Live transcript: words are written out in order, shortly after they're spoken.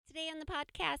Today on the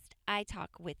podcast, I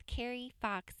talk with Carrie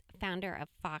Fox, founder of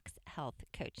Fox Health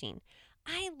Coaching.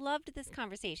 I loved this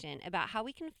conversation about how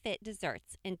we can fit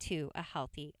desserts into a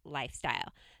healthy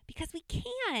lifestyle because we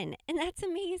can, and that's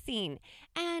amazing.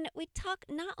 And we talk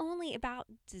not only about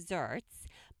desserts,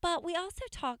 but we also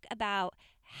talk about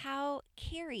how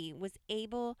Carrie was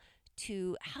able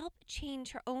to help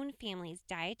change her own family's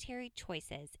dietary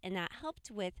choices, and that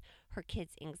helped with her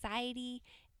kids' anxiety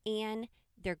and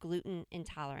their gluten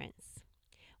intolerance.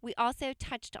 We also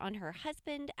touched on her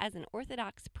husband as an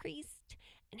Orthodox priest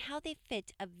and how they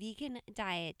fit a vegan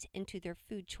diet into their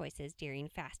food choices during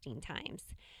fasting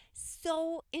times.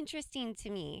 So interesting to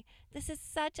me. This is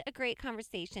such a great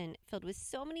conversation filled with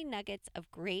so many nuggets of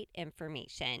great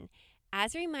information.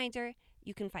 As a reminder,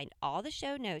 you can find all the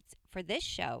show notes for this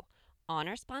show on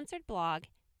our sponsored blog,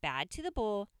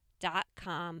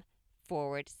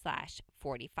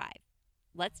 badtothebowl.com/45.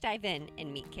 Let's dive in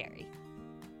and meet Carrie.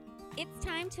 It's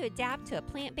time to adapt to a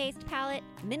plant-based palate,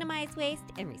 minimize waste,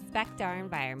 and respect our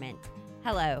environment.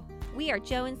 Hello, we are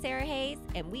Joe and Sarah Hayes,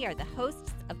 and we are the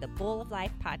hosts of the Bowl of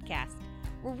Life podcast,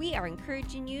 where we are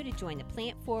encouraging you to join the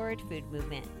plant-forward food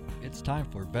movement. It's time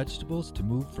for vegetables to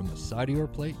move from the side of your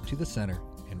plate to the center,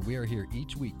 and we are here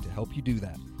each week to help you do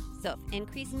that. So if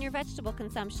increasing your vegetable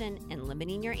consumption and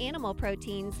limiting your animal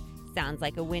proteins sounds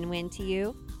like a win-win to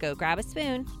you, go grab a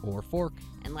spoon Or fork.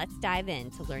 and let's dive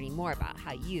into learning more about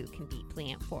how you can be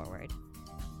plant forward.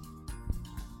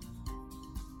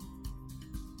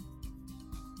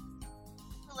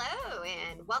 Hello,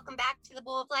 and welcome back to the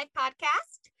Bowl of Life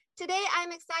podcast. Today,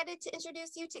 I'm excited to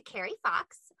introduce you to Carrie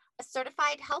Fox, a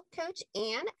certified health coach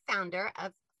and founder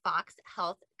of Fox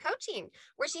Health Coaching,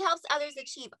 where she helps others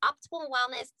achieve optimal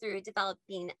wellness through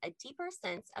developing a deeper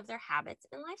sense of their habits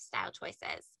and lifestyle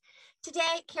choices.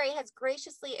 Today, Carrie has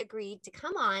graciously agreed to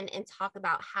come on and talk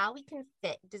about how we can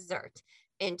fit dessert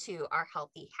into our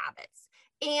healthy habits.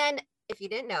 And if you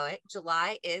didn't know it,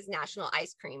 July is National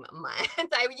Ice Cream Month.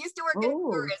 I used to work in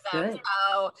tourism,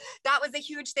 so that was a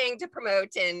huge thing to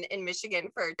promote in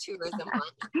Michigan for Tourism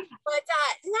Month. But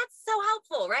that's so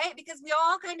helpful, right? Because we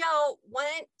all kind of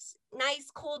want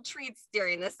nice cold treats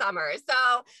during the summer.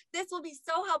 So this will be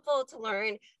so helpful to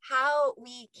learn how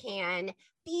we can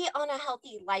be on a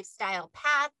healthy lifestyle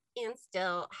path and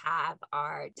still have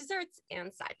our desserts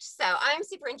and such. So I'm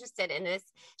super interested in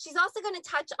this. She's also going to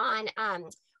touch on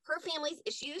her family's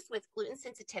issues with gluten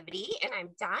sensitivity. And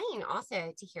I'm dying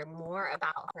also to hear more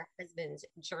about her husband's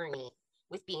journey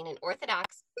with being an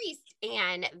Orthodox priest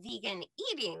and vegan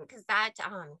eating, because that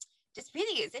just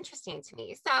really is interesting to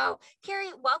me. So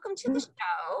Carrie, welcome to the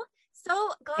show.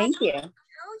 So glad. Thank you. Oh yeah.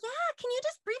 Can you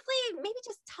just briefly maybe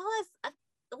just tell us a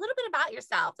little bit about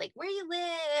yourself, like where you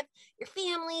live, your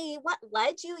family, what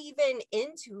led you even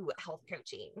into health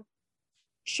coaching?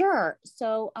 Sure.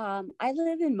 So I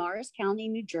live in Morris County,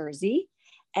 New Jersey,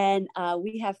 and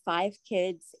we have 5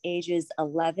 kids ages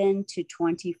 11 to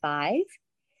 25.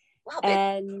 Wow.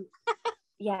 And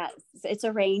yeah, it's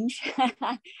a range.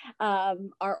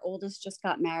 Our oldest just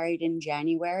got married in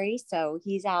January, so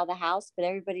he's out of the house, but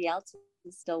everybody else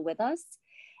is still with us.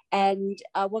 And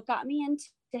what got me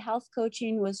into health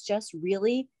coaching was just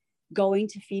really going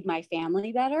to feed my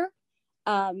family better.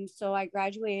 So I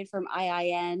graduated from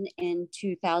IIN in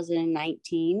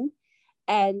 2019,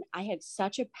 and I had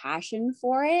such a passion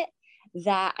for it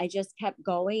that I just kept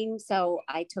going. So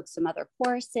I took some other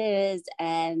courses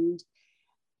and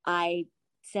I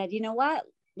said, you know what,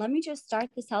 let me just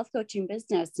start this health coaching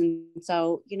business. And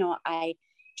so, I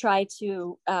try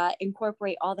to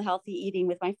incorporate all the healthy eating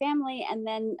with my family and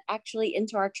then actually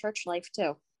into our church life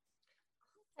too.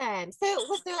 So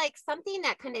was there like something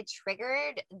that kind of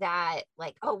triggered that,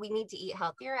 like, oh, we need to eat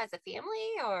healthier as a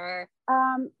family, or?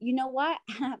 You know what?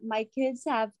 My kids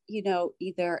have,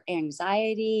 either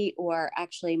anxiety, or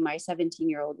actually my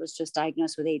 17-year-old was just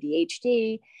diagnosed with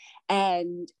ADHD.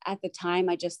 And at the time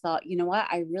I just thought, you know what?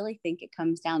 I really think it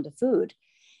comes down to food.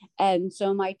 And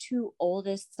so my 2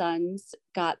 oldest sons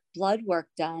got blood work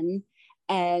done,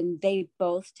 and they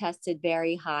both tested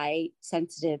very high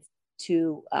sensitive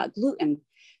to gluten.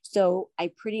 So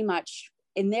I pretty much,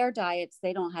 in their diets,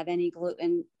 they don't have any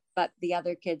gluten, but the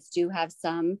other kids do have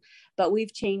some. But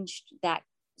we've changed that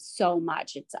so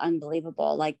much. It's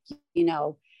unbelievable. Like,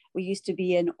 we used to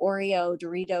be an Oreo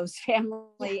Doritos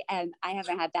family, and I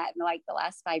haven't had that in like the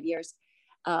last 5 years.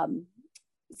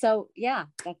 So yeah,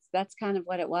 that's kind of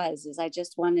what it was, is I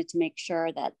just wanted to make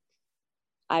sure that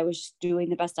I was doing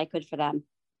the best I could for them.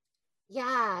 Yeah,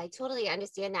 I totally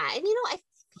understand that. And, I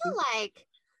feel like,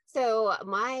 so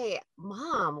my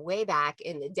mom way back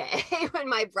in the day when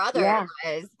my brother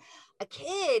was a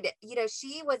kid,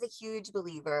 she was a huge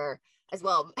believer as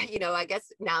well. I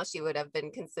guess now she would have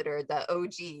been considered the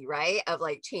OG, right? Of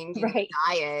like changing the Right.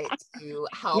 diet to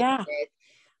help Yeah. with,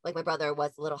 like my brother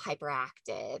was a little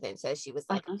hyperactive. And so she was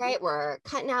like, Uh-huh. right, we're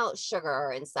cutting out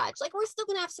sugar and such. Like we're still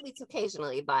gonna have sweets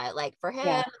occasionally, but like for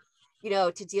him,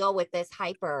 Yeah. to deal with this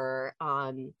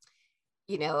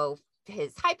you know,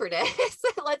 his hyperness,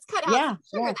 let's cut out Yeah.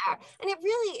 some sugar Yeah. there. And it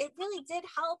really did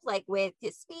help like with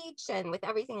his speech and with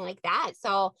everything like that.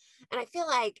 So, and I feel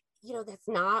like, that's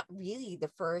not really the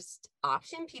first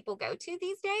option people go to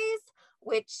these days,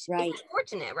 which is Right.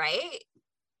 unfortunate, right?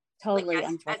 Like Totally as you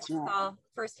unfortunate. saw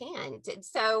firsthand.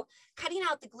 So cutting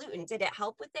out the gluten, did it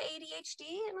help with the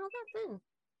ADHD and all that then?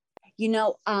 You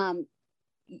know,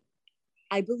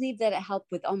 I believe that it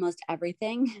helped with almost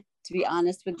everything, to be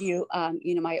honest with you.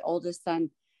 My oldest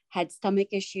son had stomach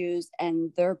issues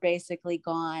and they're basically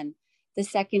gone. The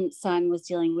second son was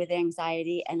dealing with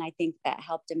anxiety, and I think that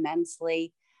helped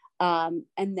immensely. And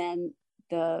then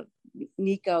the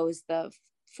Nico is the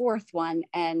fourth one,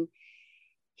 and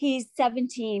he's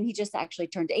 17. He just actually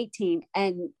turned 18,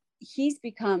 and he's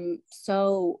become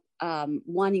so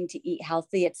wanting to eat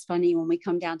healthy. It's funny when we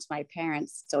come down to my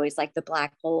parents, it's always like the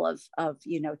black hole of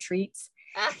treats.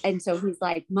 And so he's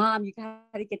like, Mom, you got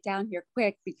to get down here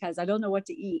quick because I don't know what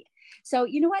to eat. So,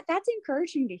 you know what? That's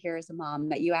encouraging to hear as a mom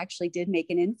that you actually did make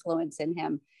an influence in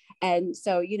him. And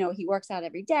so, he works out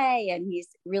every day and he's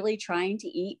really trying to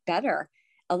eat better.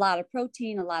 A lot of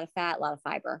protein, a lot of fat, a lot of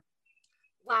fiber.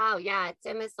 Wow, yeah, it's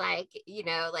almost like,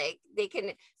 like they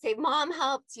can say, Mom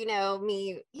helped,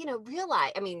 me,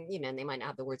 realize, I mean, they might not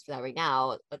have the words for that right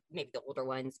now, but maybe the older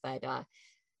ones, but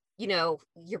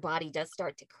your body does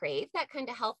start to crave that kind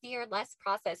of healthier, less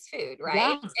processed food,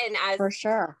 right? Yeah, And for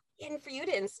sure. and for you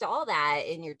to install that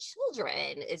in your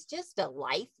children is just a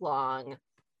lifelong,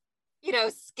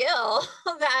 skill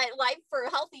that life for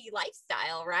healthy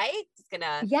lifestyle, right? It's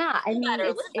gonna Yeah, I feel mean, better,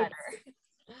 it's live better.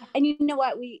 and you know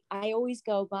what, I always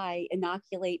go by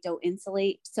inoculate, don't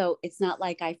insulate. So it's not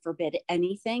like I forbid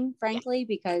anything, Yeah. frankly,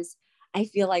 because I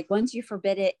feel like once you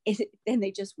forbid it, then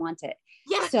they just want it.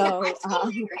 Yeah, So I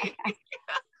totally agree.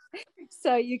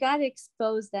 so you got to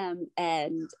expose them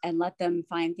and let them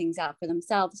find things out for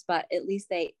themselves, but at least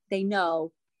they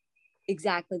know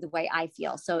exactly the way I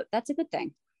feel, so that's a good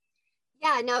thing.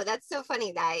 Yeah, no, that's so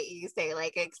funny that you say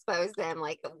like expose them.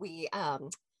 Like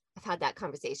I've had that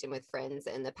conversation with friends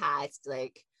in the past,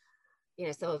 like,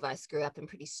 some of us grew up in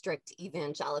pretty strict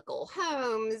evangelical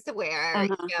homes where,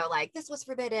 Uh-huh. like this was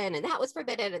forbidden and that was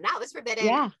forbidden and that was forbidden.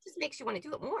 Yeah. It just makes you want to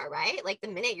do it more, right? Like the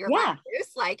minute you're let Yeah.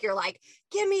 loose, like you're like,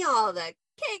 give me all the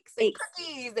cakes and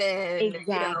cookies and,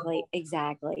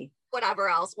 Exactly. whatever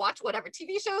else, watch whatever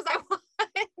TV shows I want.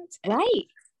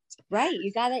 Right.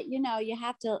 You gotta, you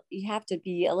have to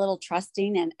be a little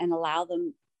trusting and allow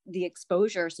them the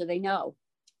exposure so they know.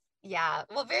 Yeah,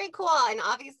 well, very cool. And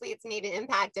obviously it's made an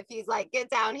impact if he's like,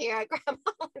 get down here, grandma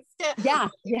wants to. Yeah,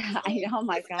 I know. Oh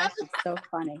my gosh, it's so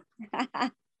funny.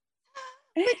 But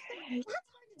that's hard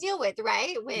to deal with,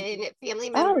 right? When family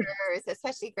members,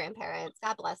 especially grandparents,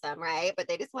 God bless them, right? But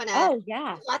they just want to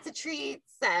Yeah, lots of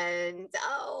treats and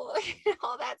all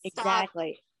that stuff.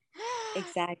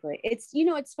 Exactly.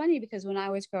 It's funny because when I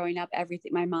was growing up,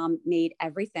 my mom made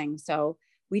everything. So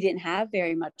we didn't have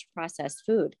very much processed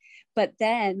food. But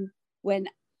then when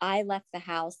I left the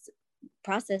house,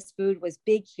 processed food was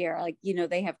big here. Like,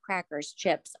 they have crackers,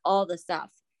 chips, all the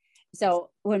stuff. So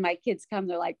when my kids come,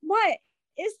 they're like, what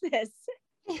is this?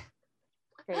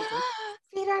 Crazy.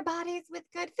 Feed our bodies with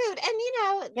good food. And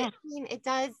I mean,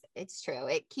 it's true.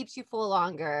 It keeps you full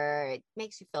longer. It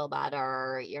makes you feel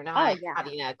better. You're not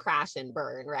having a crash and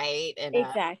burn, right? And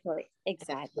Exactly. in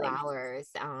a few hours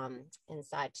and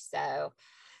such. So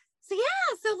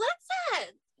yeah, so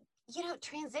let's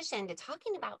transition to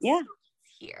talking about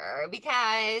here,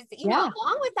 because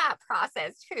along with that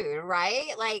processed food,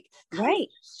 right, like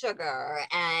sugar,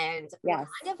 and we're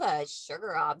kind of a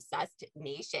sugar obsessed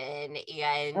nation,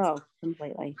 and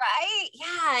completely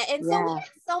and so we have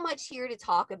so much here to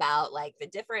talk about, like the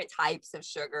different types of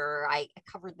sugar. I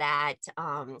covered that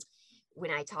when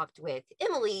I talked with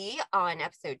Emily on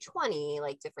episode 20,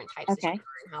 like different types of sugar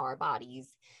and how our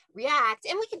bodies react.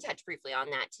 And we can touch briefly on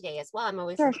that today as well. I'm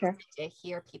always interested to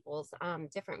hear people's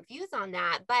different views on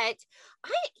that. But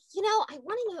I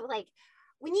want to know, like,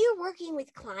 when you're working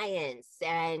with clients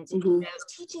and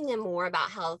teaching them more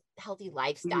about healthy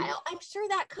lifestyle, I'm sure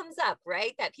that comes up,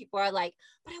 right? That people are like,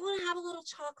 but I want to have a little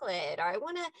chocolate, or I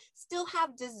want to still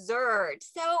have dessert.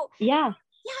 So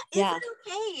is it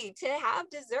okay to have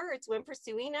desserts when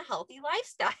pursuing a healthy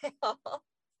lifestyle?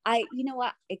 you know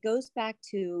what, it goes back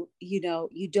to,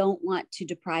 you don't want to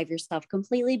deprive yourself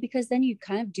completely, because then you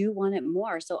kind of do want it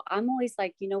more. So I'm always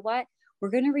like, you know what, we're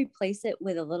going to replace it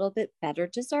with a little bit better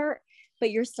dessert,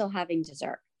 but you're still having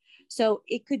dessert. So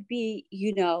it could be,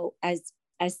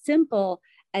 as simple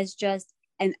as just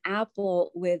an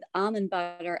apple with almond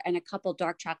butter and a couple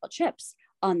dark chocolate chips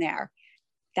on there.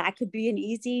 That could be an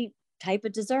easy type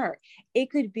of dessert.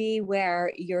 It could be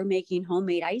where you're making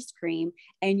homemade ice cream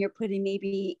and you're putting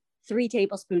maybe 3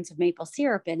 tablespoons of maple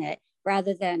syrup in it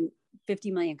rather than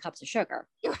 50 million cups of sugar.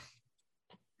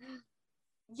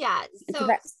 Yeah, so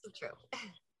true.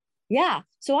 Yeah.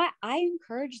 So I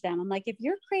encourage them. I'm like, if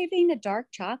you're craving a dark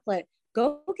chocolate,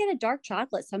 go get a dark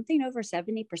chocolate, something over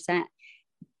 70%.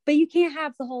 But you can't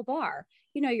have the whole bar.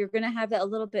 You're going to have it a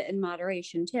little bit in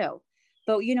moderation too.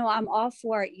 But, I'm all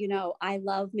for it. I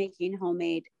love making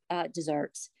homemade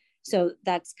desserts. So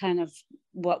that's kind of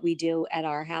what we do at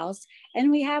our house.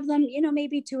 And we have them,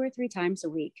 maybe 2 or 3 times a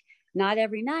week. Not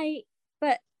every night,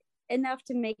 but enough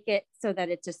to make it so that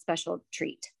it's a special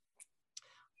treat.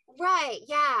 Right.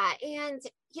 Yeah. And,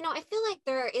 I feel like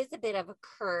there is a bit of a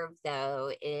curve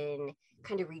though in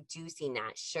kind of reducing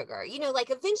that sugar, like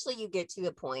eventually you get to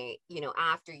the point,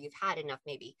 after you've had enough,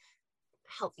 maybe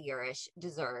healthier-ish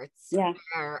desserts,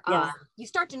 where you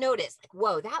start to notice like,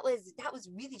 whoa, that was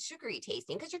really sugary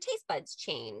tasting, because your taste buds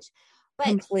change. But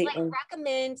completely. like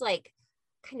recommend like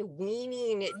kind of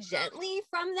weaning gently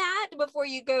from that before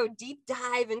you go deep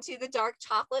dive into the dark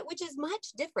chocolate, which is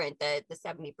much different than the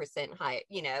 70% high,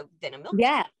 than a milk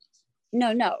chocolate.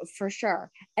 No, for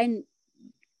sure. And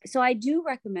so I do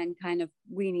recommend kind of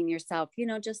weaning yourself,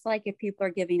 just like if people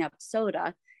are giving up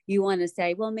soda, you want to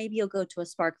say, well, maybe you'll go to a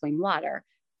sparkling water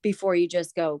before you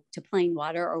just go to plain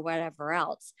water or whatever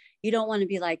else. You don't want to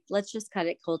be like, let's just cut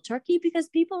it cold turkey, because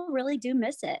people really do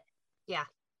miss it. Yeah.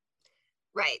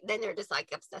 Right. Then they're just like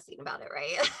obsessing about it,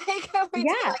 right?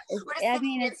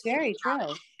 It's very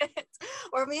true.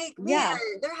 Or maybe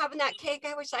they're having that cake.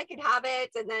 I wish I could have it.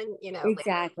 And then,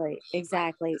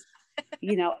 Exactly.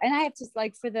 And I have to,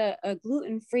 like, for the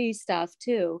gluten-free stuff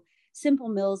too, Simple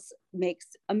Mills makes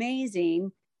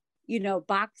amazing,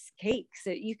 box cakes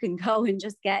that you can go and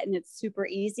just get, and it's super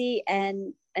easy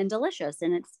and delicious.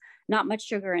 And it's not much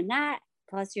sugar in that.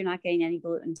 Plus you're not getting any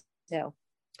gluten too.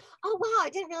 Oh, wow. I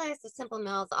didn't realize the Simple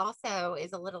Mills also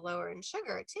is a little lower in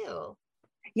sugar too.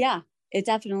 Yeah, it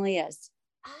definitely is.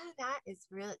 Oh,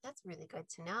 that's really good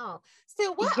to know.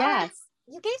 So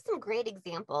you gave some great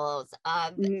examples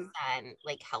of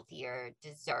like healthier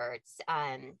desserts.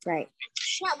 Right.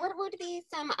 Yeah, what would be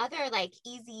some other like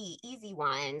easy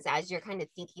ones as you're kind of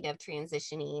thinking of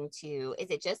transitioning to, is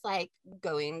it just like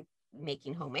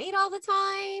making homemade all the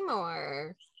time,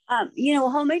 or?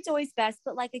 Homemade's always best,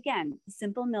 but like, again,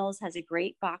 Simple Mills has a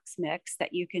great box mix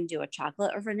that you can do a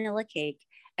chocolate or vanilla cake.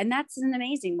 And that's an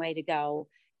amazing way to go.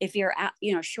 If you're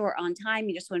short on time,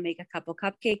 you just want to make a couple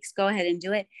cupcakes, go ahead and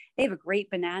do it. They have a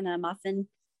great banana muffin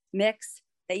mix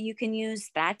that you can use.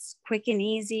 That's quick and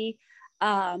easy.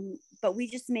 But we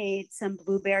just made some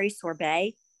blueberry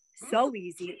sorbet. So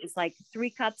easy. It was like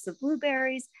 3 cups of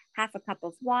blueberries, half a cup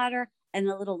of water, and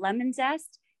a little lemon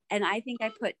zest. And I think I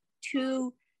put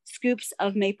 2 scoops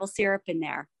of maple syrup in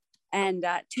there and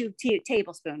 2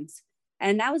 tablespoons.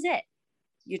 And that was it.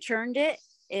 You churned it.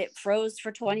 It froze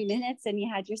for 20 minutes and you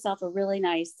had yourself a really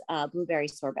nice blueberry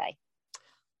sorbet.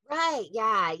 Right.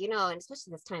 Yeah. And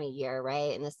especially this time of year,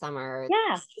 right? In the summer,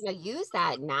 use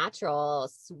that natural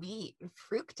sweet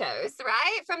fructose,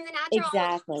 right? From the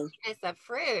natural sweetness of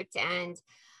fruit. And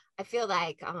I feel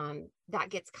like that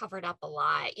gets covered up a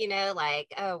lot,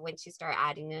 like, once you start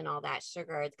adding in all that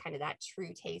sugar, it's kind of that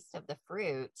true taste of the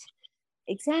fruit.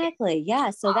 Exactly.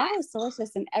 Yeah. So that was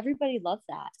delicious and everybody loved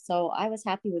that. So I was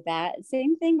happy with that.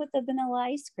 Same thing with the vanilla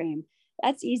ice cream.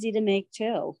 That's easy to make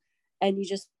too. And you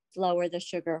just lower the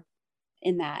sugar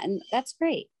in that. And that's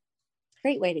great.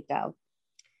 Great way to go.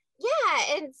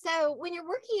 Yeah. And so when you're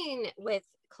working with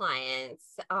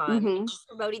clients,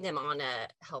 promoting them on a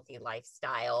healthy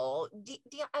lifestyle, do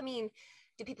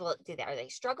people are they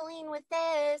struggling with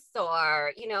this,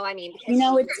 or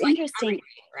it's interesting,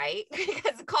 right?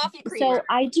 Because coffee creamer. So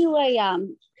I do a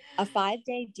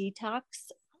 5-day detox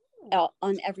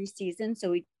on every season.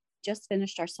 So we just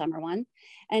finished our summer one,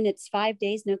 and it's 5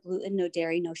 days, no gluten, no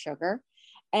dairy, no sugar.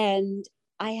 And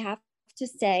I have to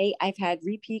say, I've had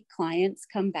repeat clients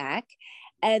come back,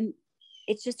 and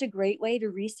it's just a great way to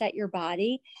reset your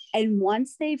body. And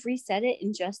once they've reset it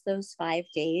in just those 5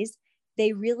 days,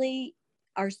 they really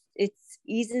it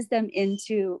eases them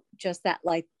into just that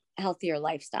healthier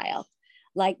lifestyle.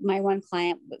 Like my one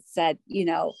client said,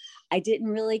 I didn't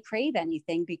really crave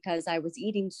anything because I was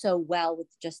eating so well with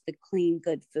just the clean,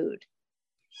 good food.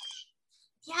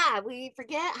 Yeah, we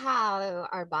forget how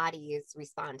our bodies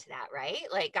respond to that, right?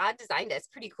 Like God designed us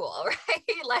pretty cool, right?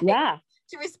 Like Yeah,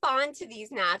 to respond to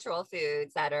these natural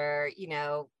foods that are,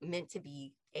 meant to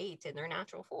be ate in their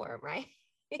natural form, right?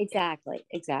 exactly.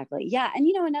 Yeah. And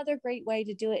another great way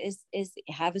to do it is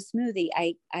have a smoothie.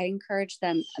 I encourage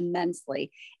them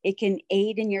immensely. It can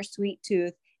aid in your sweet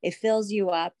tooth. It fills you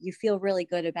up. You feel really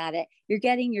good about it. You're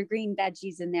getting your green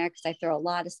veggies in there because I throw a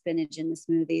lot of spinach in the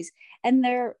smoothies, and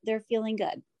they're feeling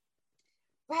good.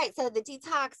 Right. So the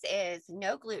detox is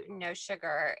no gluten, no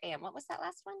sugar, and what was that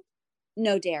last one?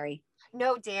 No dairy.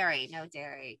 No dairy, no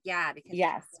dairy. Yeah, because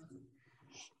Yes.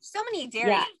 so many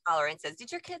dairy Yeah. intolerances.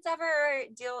 Did your kids ever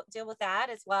deal with that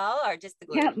as well, or just the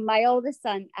gluten? Yeah, my oldest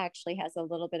son actually has a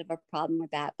little bit of a problem with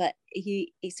that, but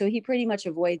he pretty much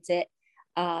avoids it,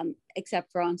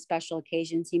 except for on special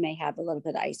occasions. He may have a little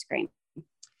bit of ice cream.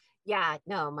 Yeah,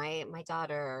 no, my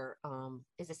daughter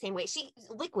is the same way. She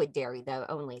liquid dairy though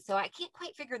only. So I can't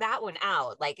quite figure that one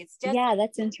out. Like it's just Yeah,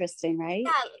 that's interesting, right?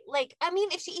 yeah, like I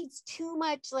mean if she eats too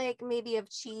much like maybe of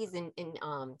cheese and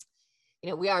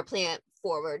we are plant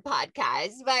forward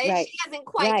podcast, but Right. she hasn't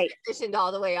quite Right. transitioned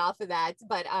all the way off of that.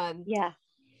 But Yeah.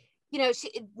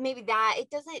 she maybe that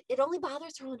it only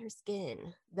bothers her on her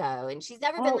skin though. And she's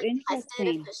never been Oh, like tested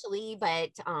interesting. officially,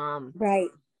 but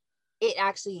Right. it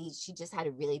actually she just had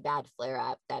a really bad flare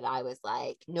up that I was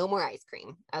like, no more ice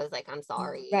cream. I was like, I'm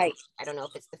sorry. Right. I don't know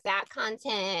if it's the fat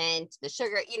content, the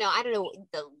sugar, I don't know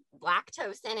the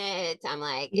lactose in it.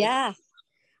 Yeah.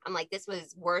 I'm like, this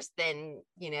was worse than,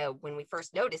 when we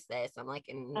first noticed this. I'm like,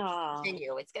 and Oh,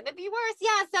 continue, it's gonna be worse.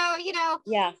 Yeah. So,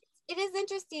 yeah. it is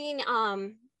interesting.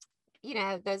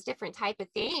 Those different type of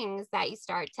things that you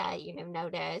start to,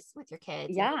 notice with your kids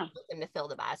and Yeah. want them to feel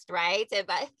the best, right?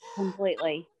 But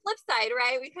Completely. flip side,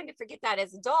 right? We kind of forget that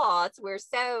as adults. We're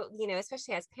so,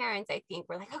 especially as parents, I think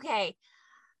we're like, okay,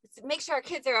 let's make sure our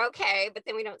kids are okay, but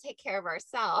then we don't take care of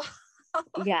ourselves.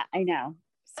 Yeah, I know.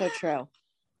 So true.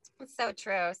 So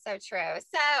true. So true.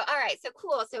 So, all right. So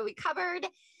cool. So we covered,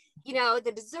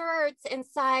 the desserts and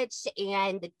such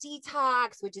and the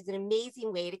detox, which is an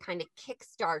amazing way to kind of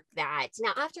kickstart that.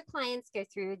 Now, after clients go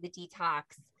through the detox,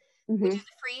 which is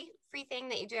a free thing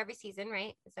that you do every season,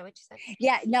 right? Is that what you said?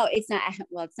 Yeah, no, it's not.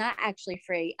 Well, it's not actually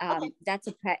free. Okay. That's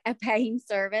a paying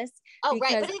service. Oh,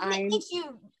 right. But I'm, it makes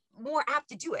you more apt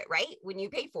to do it, right? When you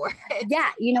pay for it.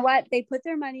 yeah, you know what? They put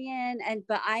their money in,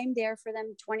 but I'm there for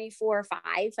them 24/5,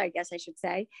 I guess I should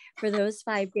say. For those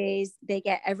 5 days, they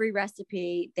get every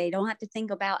recipe. They don't have to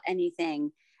think about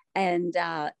anything. And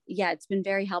yeah, it's been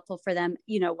very helpful for them.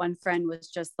 One friend was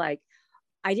just like,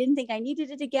 I didn't think I needed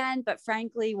it again, but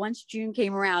frankly, once June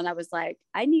came around, I was like,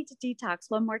 I need to detox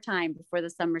one more time before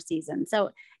the summer season. So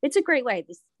it's a great way.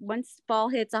 Once fall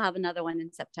hits, I'll have another one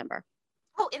in September.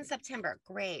 Oh, in September.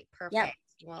 Great. Perfect. Yep.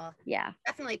 Well, yeah,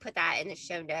 definitely put that in the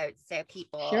show notes so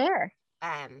people sure,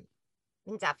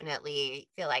 definitely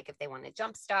feel like if they want to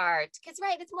jumpstart, because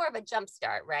right, it's more of a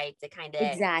jumpstart, right? To kind of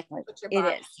exactly. put your It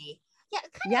body. is. Yeah.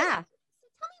 Yeah. Tell me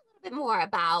a little bit more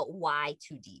about why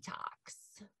to detox.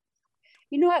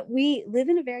 You know what? We live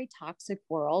in a very toxic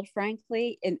world,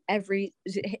 frankly, in every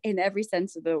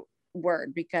sense of the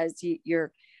word, because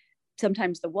you're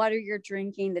sometimes the water you're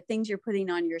drinking, the things you're putting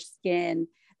on your skin,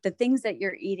 the things that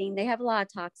you're eating, they have a lot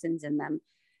of toxins in them.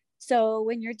 So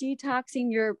when you're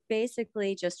detoxing, you're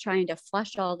basically just trying to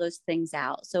flush all those things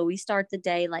out. So we start the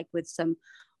day like with some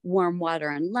warm water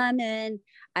and lemon.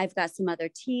 I've got some other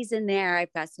teas in there.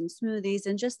 I've got some smoothies,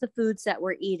 and just the foods that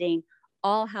we're eating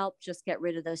all help just get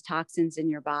rid of those toxins in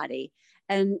your body.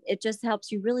 And it just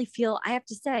helps you really feel, I have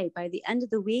to say, by the end of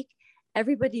the week,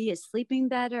 everybody is sleeping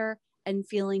better and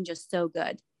feeling just so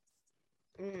good.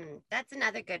 That's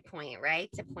another good point,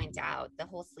 right? To point out the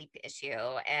whole sleep issue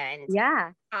and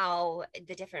Yeah, how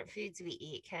the different foods we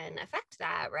eat can affect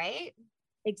that, right?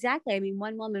 exactly. I mean,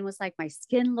 one woman was like, my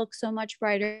skin looks so much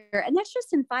brighter. And that's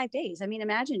just in 5 days. I mean,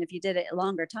 imagine if you did it a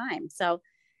longer time. So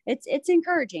it's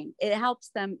encouraging. It helps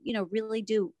them, really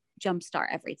do jumpstart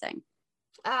everything.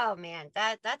 Oh man,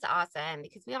 that's awesome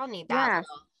because we all need that Yeah,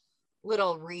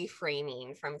 little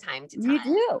reframing from time to you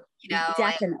time, do. and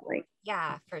Definitely.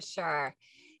 yeah, for sure.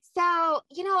 So,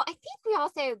 I think we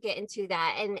also get into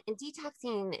that, and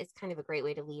detoxing is kind of a great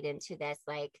way to lead into this.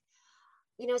 Like,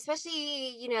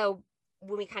 especially,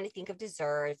 when we kind of think of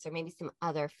desserts or maybe some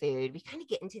other food, we kind of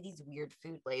get into these weird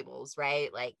food labels,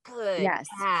 right? Like good, Yes.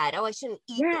 bad. Oh, I shouldn't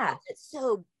eat Yeah, that. It's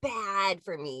so bad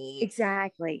for me.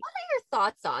 exactly. What are your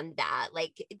thoughts on that?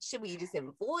 Like, should we just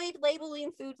avoid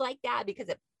labeling food like that because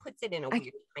it puts it in a I,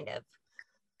 weird kind of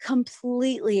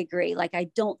completely agree. Like, I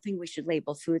don't think we should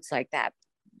label foods like that.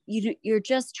 You're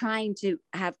just trying to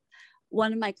have,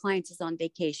 one of my clients is on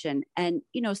vacation, and,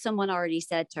 someone already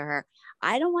said to her,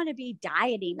 I don't want to be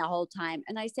dieting the whole time.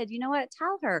 And I said, you know what?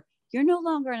 Tell her you're no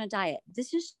longer on a diet.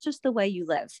 This is just the way you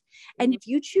live. And if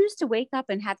you choose to wake up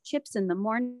and have chips in the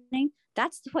morning,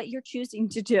 that's what you're choosing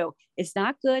to do. It's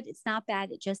not good. It's not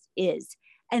bad. It just is.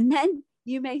 And then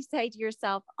you may say to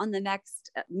yourself on the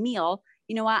next meal,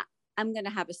 you know what? I'm going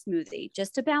to have a smoothie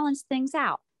just to balance things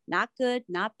out. Not good,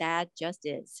 not bad, just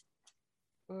is.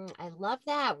 I love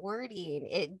that wording.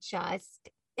 It just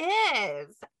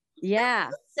is. Yeah.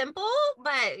 Simple,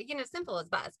 but simple is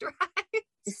best, right?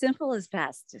 Simple is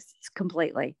best, just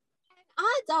completely.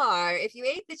 Odds are, if you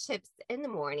ate the chips in the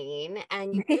morning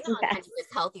and you've been on kind of this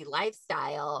healthy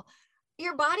lifestyle,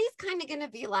 your body's kind of going to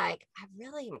be like, I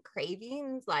really am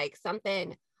craving like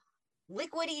something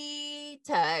liquidy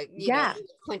to,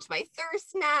 quench my thirst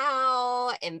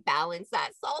now and balance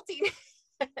that saltiness.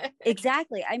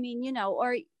 Exactly. I mean,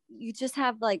 or you just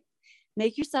have like,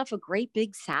 make yourself a great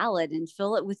big salad and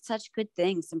fill it with such good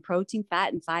things, some protein,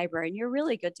 fat, and fiber, and you're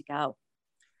really good to go.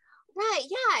 Right.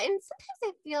 Yeah. And sometimes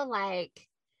I feel like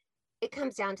it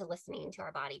comes down to listening to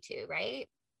our body too, right?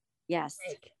 Yes.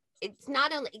 Like, it's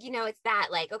not only, it's that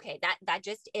like, okay, that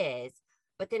just is,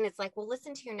 but then it's like, well,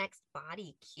 listen to your next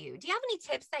body cue. Do you have any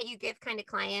tips that you give kind of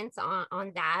clients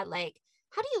on that? Like,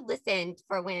 how do you listen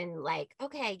for when like,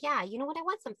 okay, yeah, you know what? I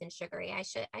want something sugary. I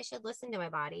should listen to my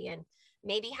body and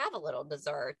maybe have a little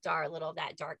dessert or a little of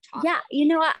that dark chocolate.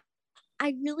 Yeah.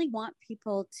 I really want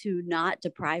people to not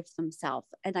deprive themselves.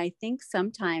 And I think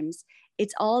sometimes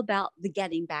it's all about the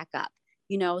getting back up,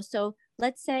 so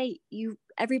let's say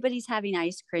everybody's having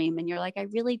ice cream and you're like, I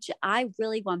really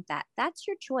want that. That's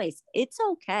your choice. It's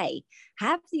okay.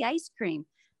 Have the ice cream.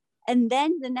 And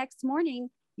then the next morning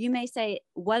you may say,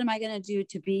 what am I going to do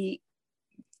to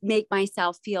make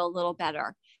myself feel a little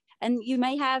better? And you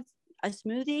may have a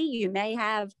smoothie,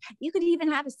 you could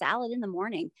even have a salad in the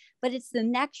morning, but it's the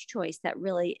next choice that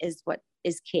really is what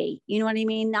is key. You know what I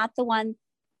mean? Not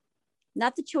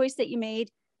the choice that you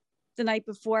made the night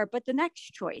before, but the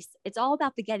next choice. It's all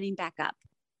about the getting back up,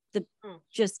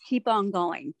 just keep on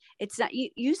going. It's not,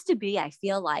 used to be, I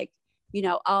feel like,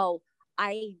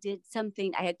 I did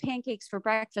something, I had pancakes for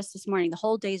breakfast this morning, the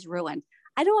whole day's ruined.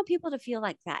 I don't want people to feel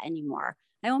like that anymore.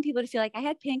 I want people to feel like I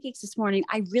had pancakes this morning.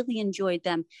 I really enjoyed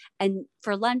them. And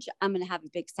for lunch, I'm going to have a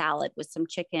big salad with some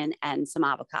chicken and some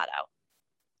avocado.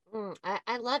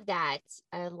 I love that.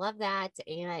 I love that.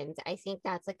 And I think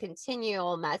that's a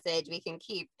continual message we can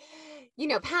keep,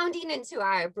 pounding into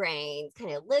our brains,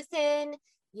 kind of listen,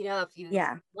 if you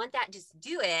want that, just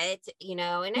do it, and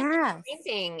I think the same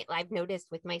thing I've noticed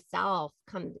with myself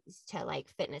comes to like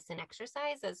fitness and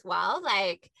exercise as well.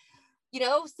 Like,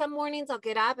 some mornings I'll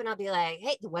get up and I'll be like,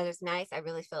 hey, the weather's nice. I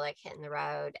really feel like hitting the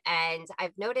road. And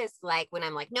I've noticed like when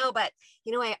I'm like, no, but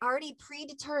I already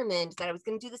predetermined that I was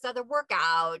going to do this other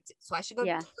workout, so I should go do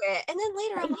it. And then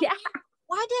later I'm like,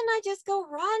 why didn't I just go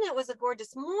run? It was a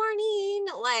gorgeous morning.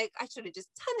 Like I should have just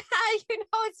done that.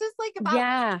 It's just like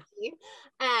about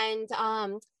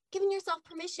and giving yourself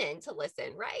permission to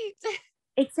listen, right?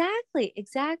 Exactly.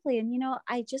 And,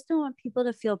 I just don't want people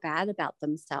to feel bad about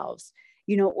themselves,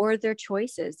 or their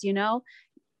choices.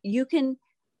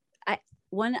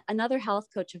 Another health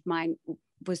coach of mine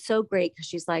was so great because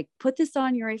she's like, put this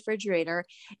on your refrigerator.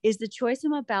 Is the choice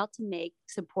I'm about to make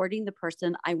supporting the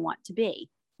person I want to be?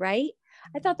 Right.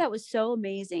 I thought that was so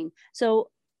amazing. So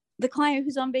the client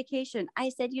who's on vacation, I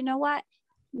said, you know what?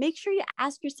 Make sure you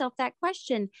ask yourself that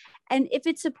question. And if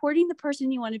it's supporting the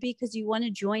person you want to be because you want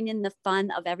to join in the fun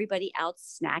of everybody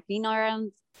else snacking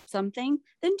around something,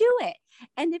 then do it.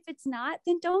 And if it's not,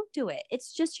 then don't do it.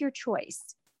 It's just your choice.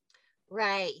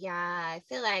 Right. Yeah. I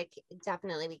feel like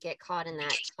definitely we get caught in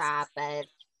that trap of,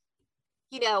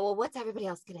 well, what's everybody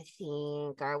else going to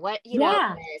think or what,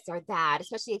 this or that,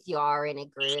 especially if you are in a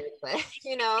group, but,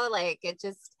 like it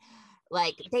just,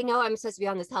 like they know I'm supposed to be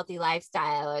on this healthy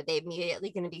lifestyle, or they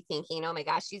immediately going to be thinking, oh my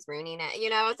gosh, she's ruining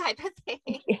it, type of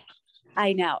thing.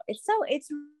 I know. It's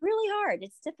really hard.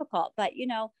 It's difficult, but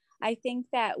I think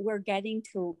that we're getting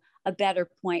to a better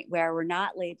point where we're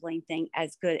not labeling things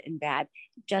as good and bad.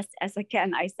 Just as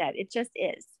again, I said, it just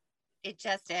is. It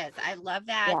just is. I love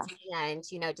that. Yeah. And,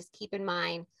 just keep in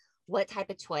mind what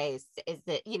type of choice is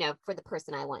it, for the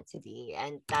person I want to be.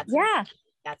 And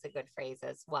that's a good phrase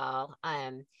as well.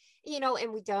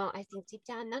 And we don't, I think deep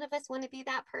down, none of us want to be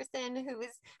that person who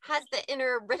has the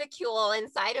inner ridicule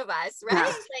inside of us, right?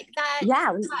 No. Like that.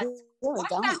 Yeah, we really Watch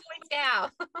don't. that voice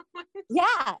down.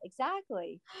 Yeah,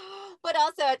 exactly. But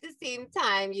also at the same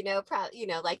time,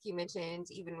 like you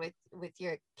mentioned, even with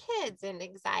your kids and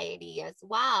anxiety as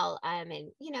well. And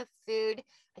food,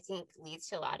 I think, leads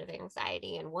to a lot of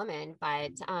anxiety in women,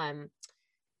 but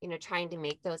trying to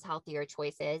make those healthier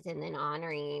choices and then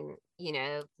honoring,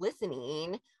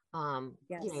 listening,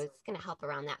 Yes, it's going to help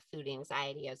around that food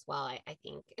anxiety as well, I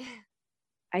think.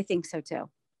 I think so too.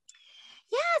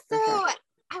 Yeah, For so sure.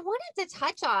 I wanted to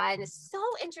touch on, so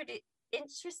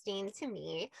interesting to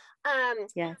me.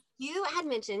 Yeah, You had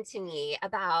mentioned to me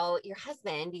about your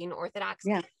husband being Orthodox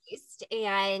yeah, priest,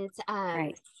 and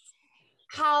right.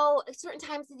 how certain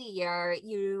times of the year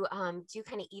you do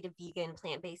kind of eat a vegan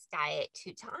plant-based diet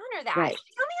to honor that. Right.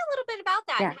 Tell me a little bit about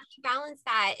that Yeah. and how you balance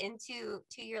that into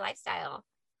your lifestyle.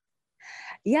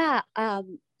 Yeah.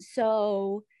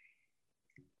 So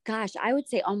gosh, I would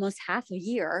say almost half a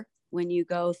year when you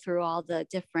go through all the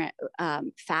different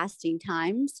fasting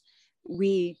times.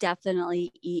 We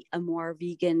definitely eat a more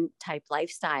vegan type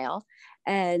lifestyle.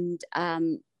 And,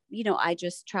 I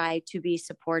just try to be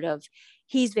supportive.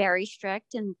 He's very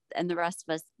strict, and the rest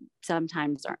of us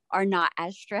sometimes are not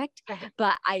as strict,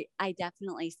 but I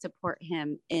definitely support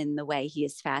him in the way he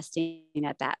is fasting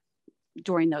at that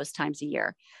during those times a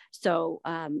year. So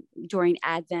during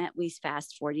Advent, we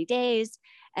fast 40 days.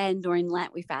 And during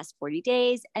Lent, we fast 40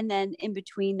 days. And then in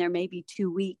between, there may be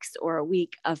 2 weeks or a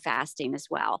week of fasting as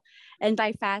well. And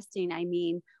by fasting, I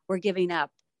mean we're giving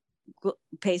up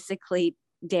basically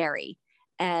dairy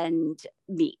and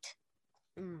meat.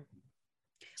 Mm.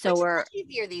 So Which we're is much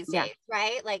easier these yeah. days,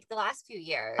 right? Like the last few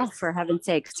years. Oh, for heaven's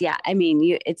sakes. Yeah. I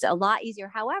mean, it's a lot easier.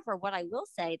 However, what I will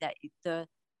say that the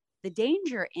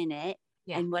danger in it,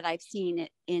 and what I've seen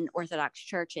in Orthodox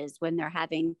churches when they're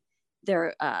having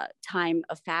their time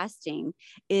of fasting,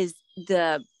 is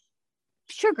the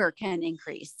sugar can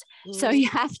increase. So you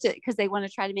have to, because they want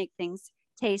to try to make things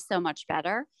taste so much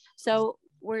better. So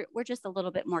we're just a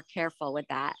little bit more careful with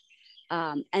that,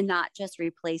 and not just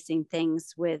replacing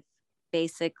things with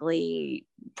basically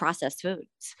processed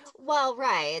foods. Well,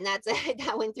 right. And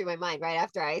that went through my mind right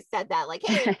after I said that, like,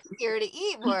 hey, it's easier to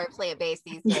eat more plant-based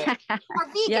these days. Or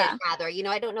vegan, rather.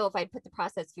 I don't know if I'd put the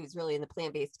processed foods really in the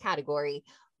plant-based category,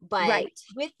 but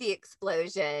with the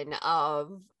explosion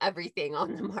of everything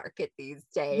on the market these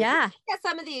days,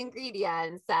 some of the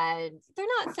ingredients, and they're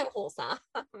not so wholesome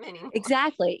anymore.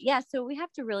 Exactly. Yeah. So we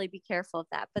have to really be careful of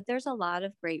that. But there's a lot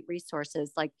of great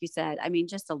resources, like you said. I mean,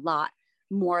 just a lot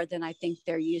more than I think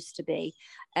there used to be.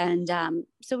 And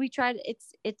so we tried,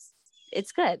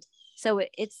 it's good. So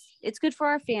it's good for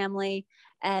our family,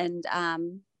 and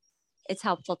it's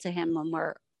helpful to him when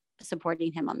we're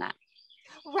supporting him on that.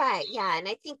 Right. Yeah. And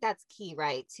I think that's key,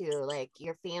 right? Too, like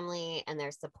your family and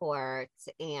their support.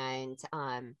 And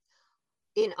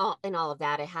in all of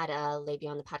that, I had a lady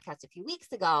on the podcast a few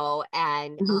weeks ago,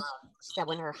 and she said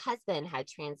when her husband had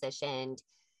transitioned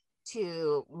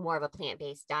to more of a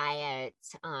plant-based diet,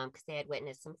 because they had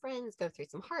witnessed some friends go through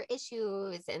some heart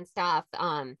issues and stuff,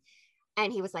 and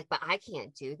he was like, but I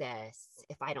can't do this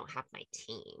if I don't have my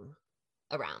team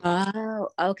around me. Oh,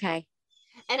 okay.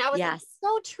 And I was like,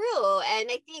 so true. And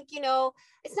I think,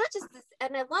 it's not just this.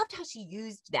 And I loved how she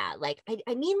used that. Like,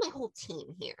 I need my whole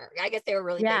team here. I guess they were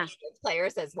really big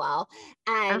players as well.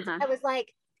 And I was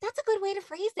like, that's a good way to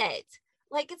phrase it.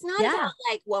 Like, it's not about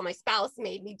like, well, my spouse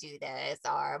made me do this,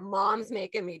 or mom's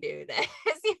making me do this.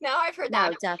 I've heard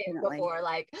that before.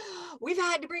 Like, we've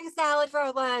had to bring a salad for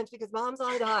our lunch because mom's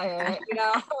on a diet,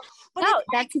 But no,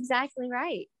 that's exactly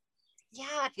right.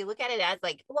 Yeah, if you look at it as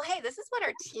like, well, hey, this is what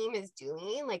our team is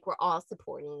doing. Like, we're all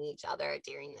supporting each other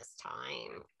during this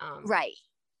time. Right.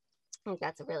 I think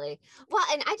that's a really well.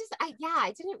 And I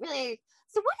didn't really.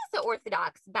 So, what is the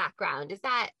Orthodox background? Is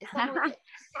that more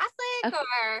Catholic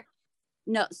or?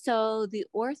 No. So the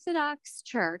Orthodox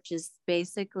Church is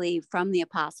basically from the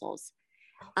apostles.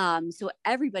 So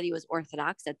everybody was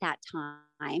Orthodox at that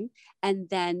time, and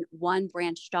then one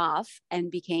branched off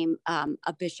and became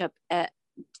a bishop.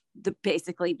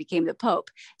 Basically became the Pope.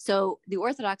 So the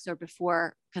Orthodox are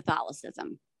before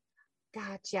Catholicism.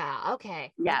 Gotcha.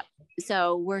 Okay. Yeah.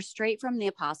 So we're straight from the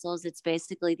apostles. It's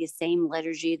basically the same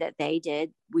liturgy that they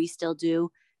did. We still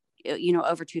do,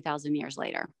 over 2,000 years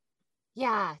later.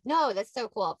 Yeah. No, that's so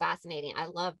cool. Fascinating. I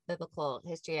love biblical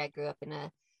history. I grew up in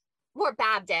a more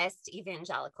Baptist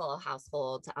evangelical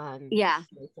household.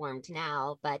 Reformed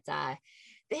now, but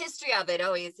the history of it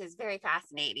always is very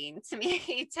fascinating to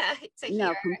me to hear.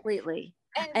 No, completely.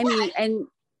 And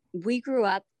we grew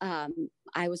up,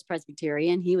 I was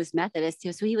Presbyterian, he was Methodist.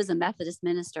 So he was a Methodist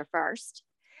minister first.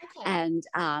 Okay. And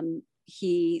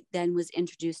he then was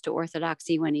introduced to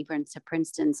Orthodoxy when he went to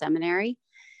Princeton Seminary.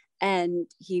 And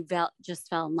he just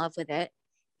fell in love with it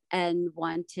and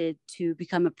wanted to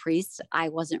become a priest. I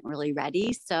wasn't really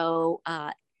ready. So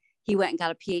he went and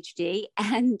got a PhD.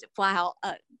 And while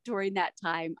during that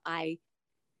time, I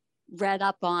read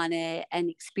up on it and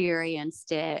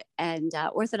experienced it. And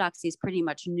Orthodoxy is pretty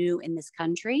much new in this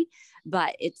country,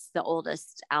 but it's the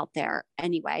oldest out there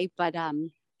anyway. But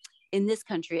in this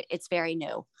country, it's very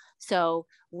new. So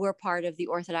we're part of the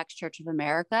Orthodox Church of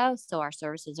America. So our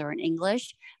services are in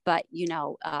English, but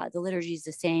the liturgy is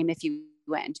the same if you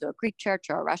went into a Greek church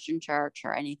or a Russian church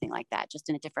or anything like that, just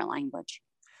in a different language.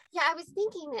 Yeah, I was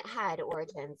thinking it had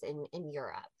origins in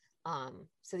Europe.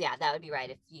 So yeah, that would be right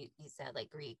if you said like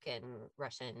Greek and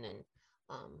Russian and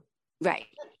right.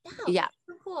 Yeah.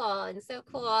 So cool. And so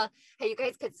cool how you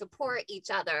guys could support each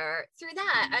other through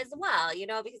that as well,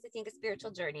 because I think a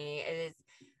spiritual journey is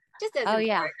just as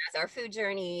important as our food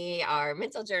journey, our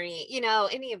mental journey,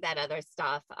 any of that other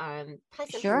stuff. Probably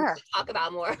something we should talk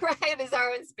about more, right? Is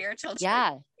our own spiritual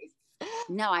journey. Yeah.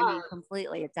 No, I mean,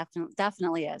 completely. It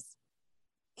definitely is.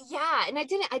 Yeah. And I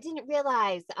didn't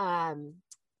realize,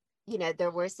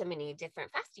 there were so many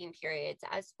different fasting periods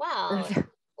as well.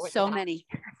 So many.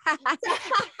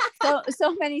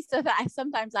 so many, so that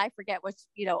sometimes I forget which,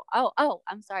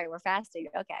 I'm sorry, we're fasting.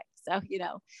 Okay. So,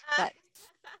 but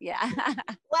yeah.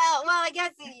 well, I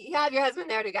guess you have your husband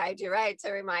there to guide you, right?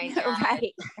 To remind you.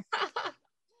 Right.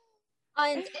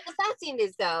 And the fasting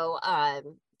is though,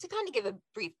 to kind of give a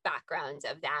brief background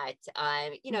of that,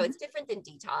 it's different than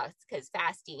detox because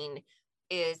fasting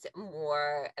is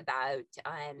more about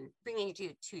bringing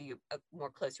you to a more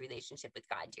close relationship with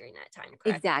God during that time,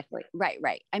 correct? Exactly.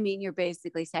 Right. I mean, you're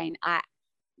basically saying,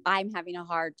 I'm having a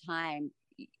hard time.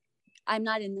 I'm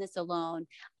not in this alone.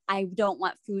 I don't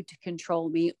want food to control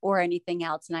me or anything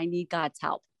else, and I need God's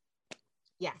help.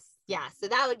 Yes. Yeah. So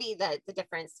that would be the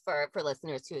difference for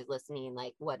listeners who is listening.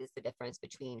 Like, what is the difference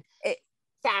between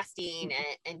fasting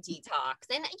and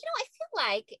detox? And, I feel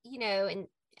like,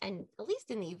 and at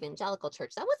least in the evangelical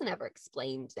church, that wasn't ever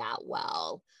explained that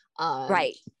well.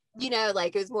 Right.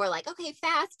 Like it was more like, okay,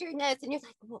 fast during this. And you're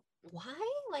like, well, why?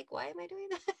 Like, why am I doing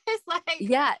this? Like,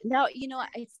 yeah, no,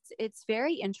 it's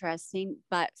very interesting,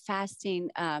 but fasting,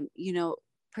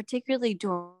 particularly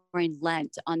during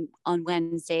Lent on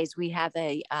Wednesdays, we have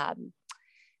a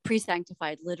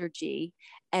pre-sanctified liturgy,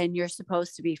 and you're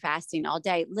supposed to be fasting all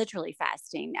day, literally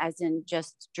fasting, as in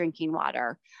just drinking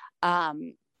water.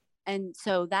 And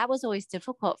so that was always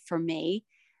difficult for me,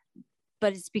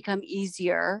 but it's become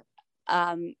easier.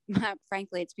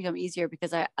 Frankly, it's become easier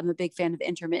because I'm a big fan of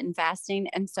intermittent fasting.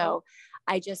 And so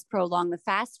I just prolong the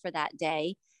fast for that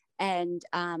day. And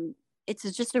it's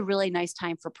just a really nice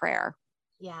time for prayer.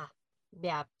 Yeah.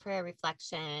 Yeah. Prayer,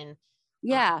 reflection.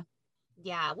 Yeah.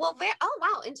 Yeah. Well,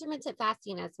 wow. Intermittent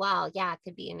fasting as well. Yeah. It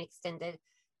could be an extended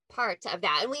part of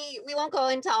that. And we won't go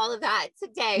into all of that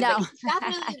today, no. But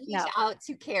definitely reach out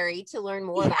to Carrie to learn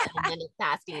more about intermittent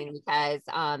fasting because,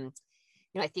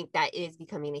 I think that is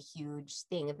becoming a huge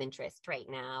thing of interest right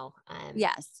now.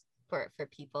 Yes. For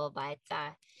people, but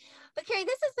Carrie,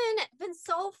 this has been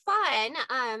so fun.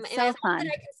 And so I fun. That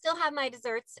I can still have my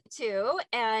desserts too.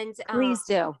 And please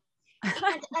do.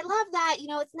 And I love that,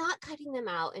 it's not cutting them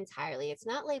out entirely. It's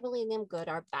not labeling them good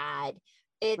or bad.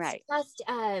 It's just,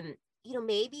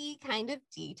 maybe kind of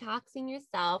detoxing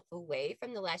yourself away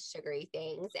from the less sugary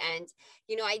things. And,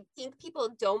 I think people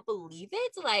don't believe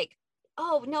it. Like,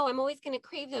 oh no, I'm always going to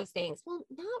crave those things. Well,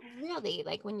 not really.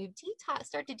 Like when you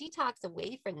start to detox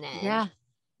away from them,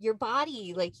 your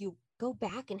body, like you go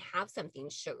back and have something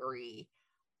sugary.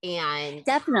 And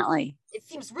definitely it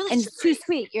seems really and it's too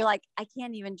sweet. You're like, I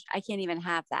can't even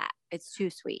have that. It's too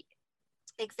sweet.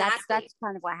 Exactly. That's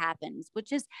kind of what happens,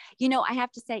 which is, I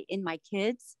have to say in my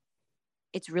kids,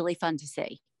 it's really fun to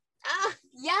see.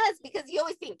 Yes, because you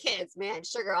always think kids, man,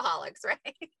 sugaraholics,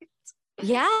 right?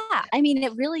 Yeah. I mean,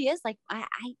 it really is like, I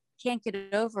can't get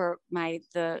over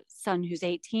the son who's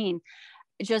 18,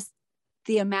 just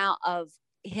the amount of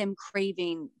him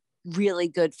craving really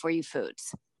good for you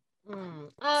foods.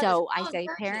 So I say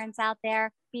parents out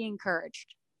there, be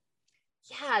encouraged.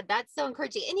 Yeah, that's so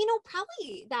encouraging. And,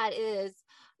 probably that is,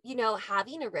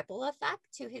 having a ripple effect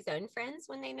to his own friends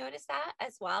when they notice that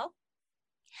as well.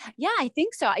 Yeah, I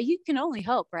think so. You can only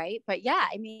hope, right? But yeah,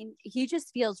 I mean, he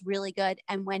just feels really good.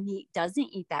 And when he doesn't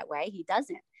eat that way, he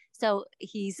doesn't. So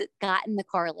he's gotten the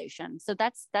correlation. So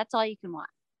that's all you can want.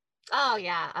 Oh,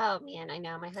 yeah. Oh, man, I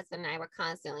know. My husband and I were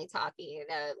constantly talking,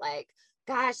 like,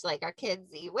 gosh, like our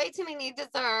kids eat way too many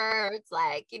desserts,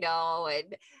 like, and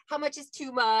how much is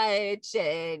too much?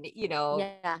 And,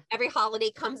 Yeah, every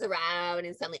holiday comes around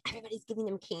and suddenly everybody's giving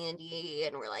them candy.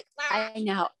 And we're like, ah. I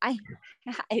know. I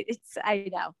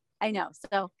know.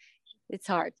 So it's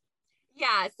hard.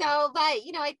 Yeah. So, but,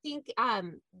 I think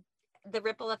the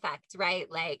ripple effect, right?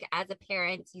 Like as a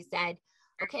parent, you said,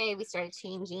 okay, we started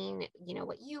changing,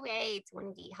 what you ate,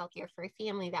 wanting to eat healthier for your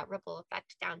family, that ripple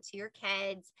effect down to your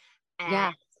kids. And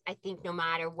Yeah, I think no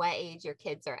matter what age your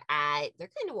kids are at, they're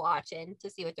kind of watching to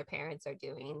see what their parents are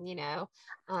doing, I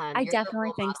you're the definitely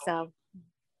role think model. so.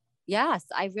 Yes,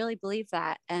 I really believe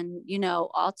that. And,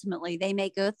 ultimately they may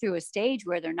go through a stage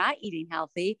where they're not eating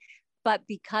healthy, but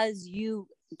because you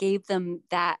gave them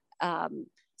that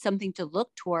something to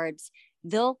look towards,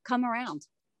 they'll come around.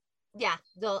 Yeah,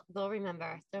 they'll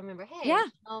remember. They'll remember, hey, Yeah.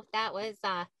 that was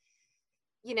back,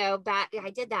 I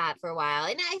did that for a while.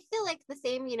 And I feel like the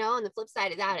same, on the flip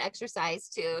side of that, exercise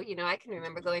too. I can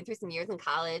remember going through some years in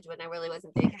college when I really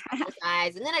wasn't big into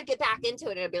exercise. And then I'd get back into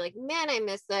it and I'd be like, man, I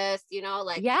miss this,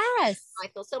 like Yes, I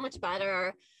feel so much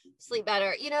better, sleep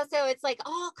better, so it's like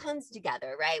all comes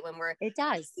together, right? When we're it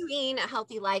does. doing a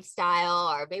healthy lifestyle,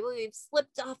 or maybe we've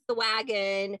slipped off the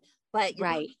wagon, but your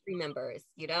Right. body remembers,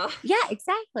 Yeah,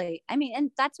 exactly. I mean,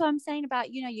 and that's what I'm saying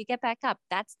about, you get back up.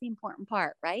 That's the important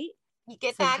part, right? you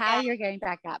get So back how up. you're getting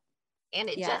back up. And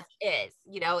it Yeah. just is,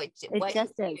 It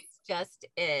just is. it just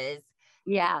is.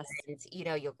 Yes. And,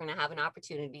 you're going to have an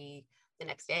opportunity the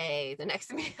next day, the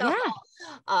next meal. Yeah.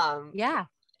 Yeah.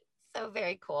 So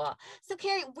very cool. So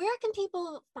Carrie, where can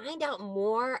people find out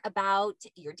more about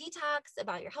your detox,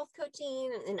 about your health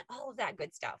coaching, and all of that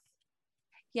good stuff?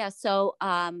 Yeah. So,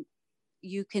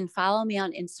 you can follow me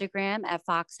on Instagram at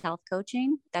Fox Health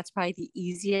Coaching. That's probably the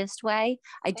easiest way.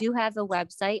 I do have a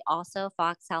website also,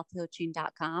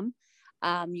 foxhealthcoaching.com.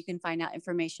 You can find out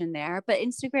information there, but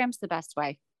Instagram's the best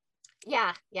way.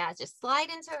 Yeah. Just slide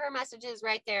into her messages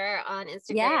right there on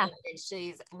Instagram. Yeah. And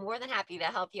she's more than happy to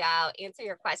help you out, answer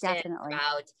your questions Definitely.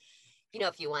 about,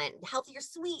 if you want healthier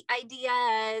sweet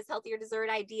ideas, healthier dessert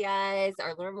ideas,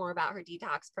 or learn more about her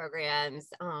detox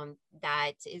programs.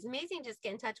 That is amazing. Just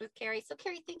get in touch with Carrie. So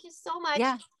Carrie, thank you so much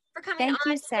for coming Thank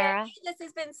on you, Sarah. today. This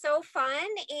has been so fun.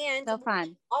 And so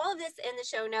fun. All of this in the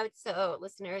show notes so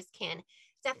listeners can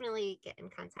definitely get in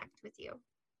contact with you.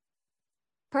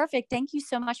 Perfect. Thank you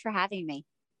so much for having me.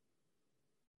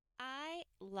 I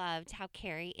loved how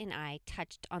Carrie and I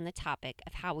touched on the topic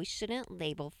of how we shouldn't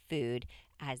label food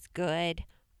as good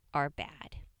or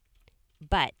bad,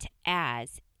 but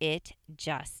as it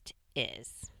just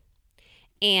is.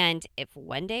 And if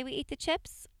one day we eat the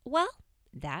chips, well,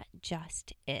 that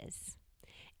just is.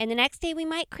 And the next day we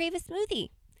might crave a smoothie,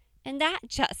 and that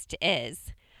just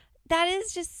is. That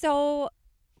is just so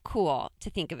cool to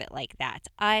think of it like that.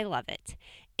 I love it.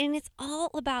 And it's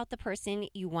all about the person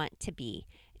you want to be.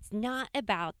 It's not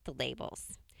about the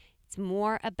labels. It's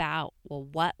more about, well,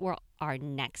 what will our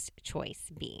next choice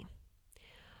be?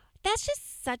 That's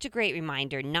just such a great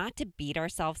reminder not to beat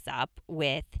ourselves up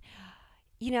with,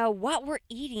 what we're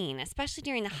eating, especially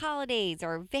during the holidays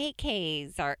or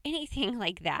vacays or anything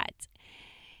like that.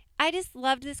 I just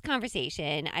loved this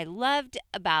conversation. I loved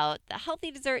about the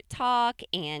healthy dessert talk,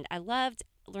 and I loved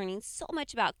learning so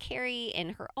much about Carrie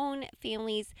and her own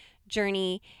family's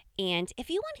journey. And if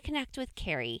you want to connect with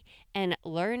Carrie and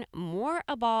learn more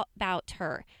about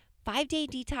her 5-day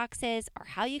detoxes or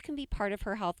how you can be part of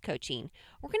her health coaching,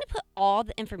 we're going to put all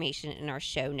the information in our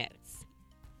show notes.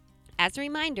 As a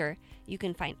reminder, you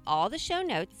can find all the show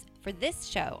notes for this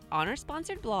show on our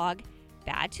sponsored blog,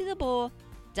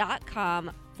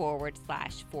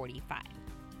 badtothebowl.com/45.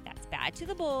 That's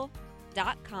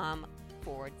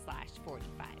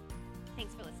badtothebowl.com/45.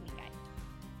 Thanks for listening, guys.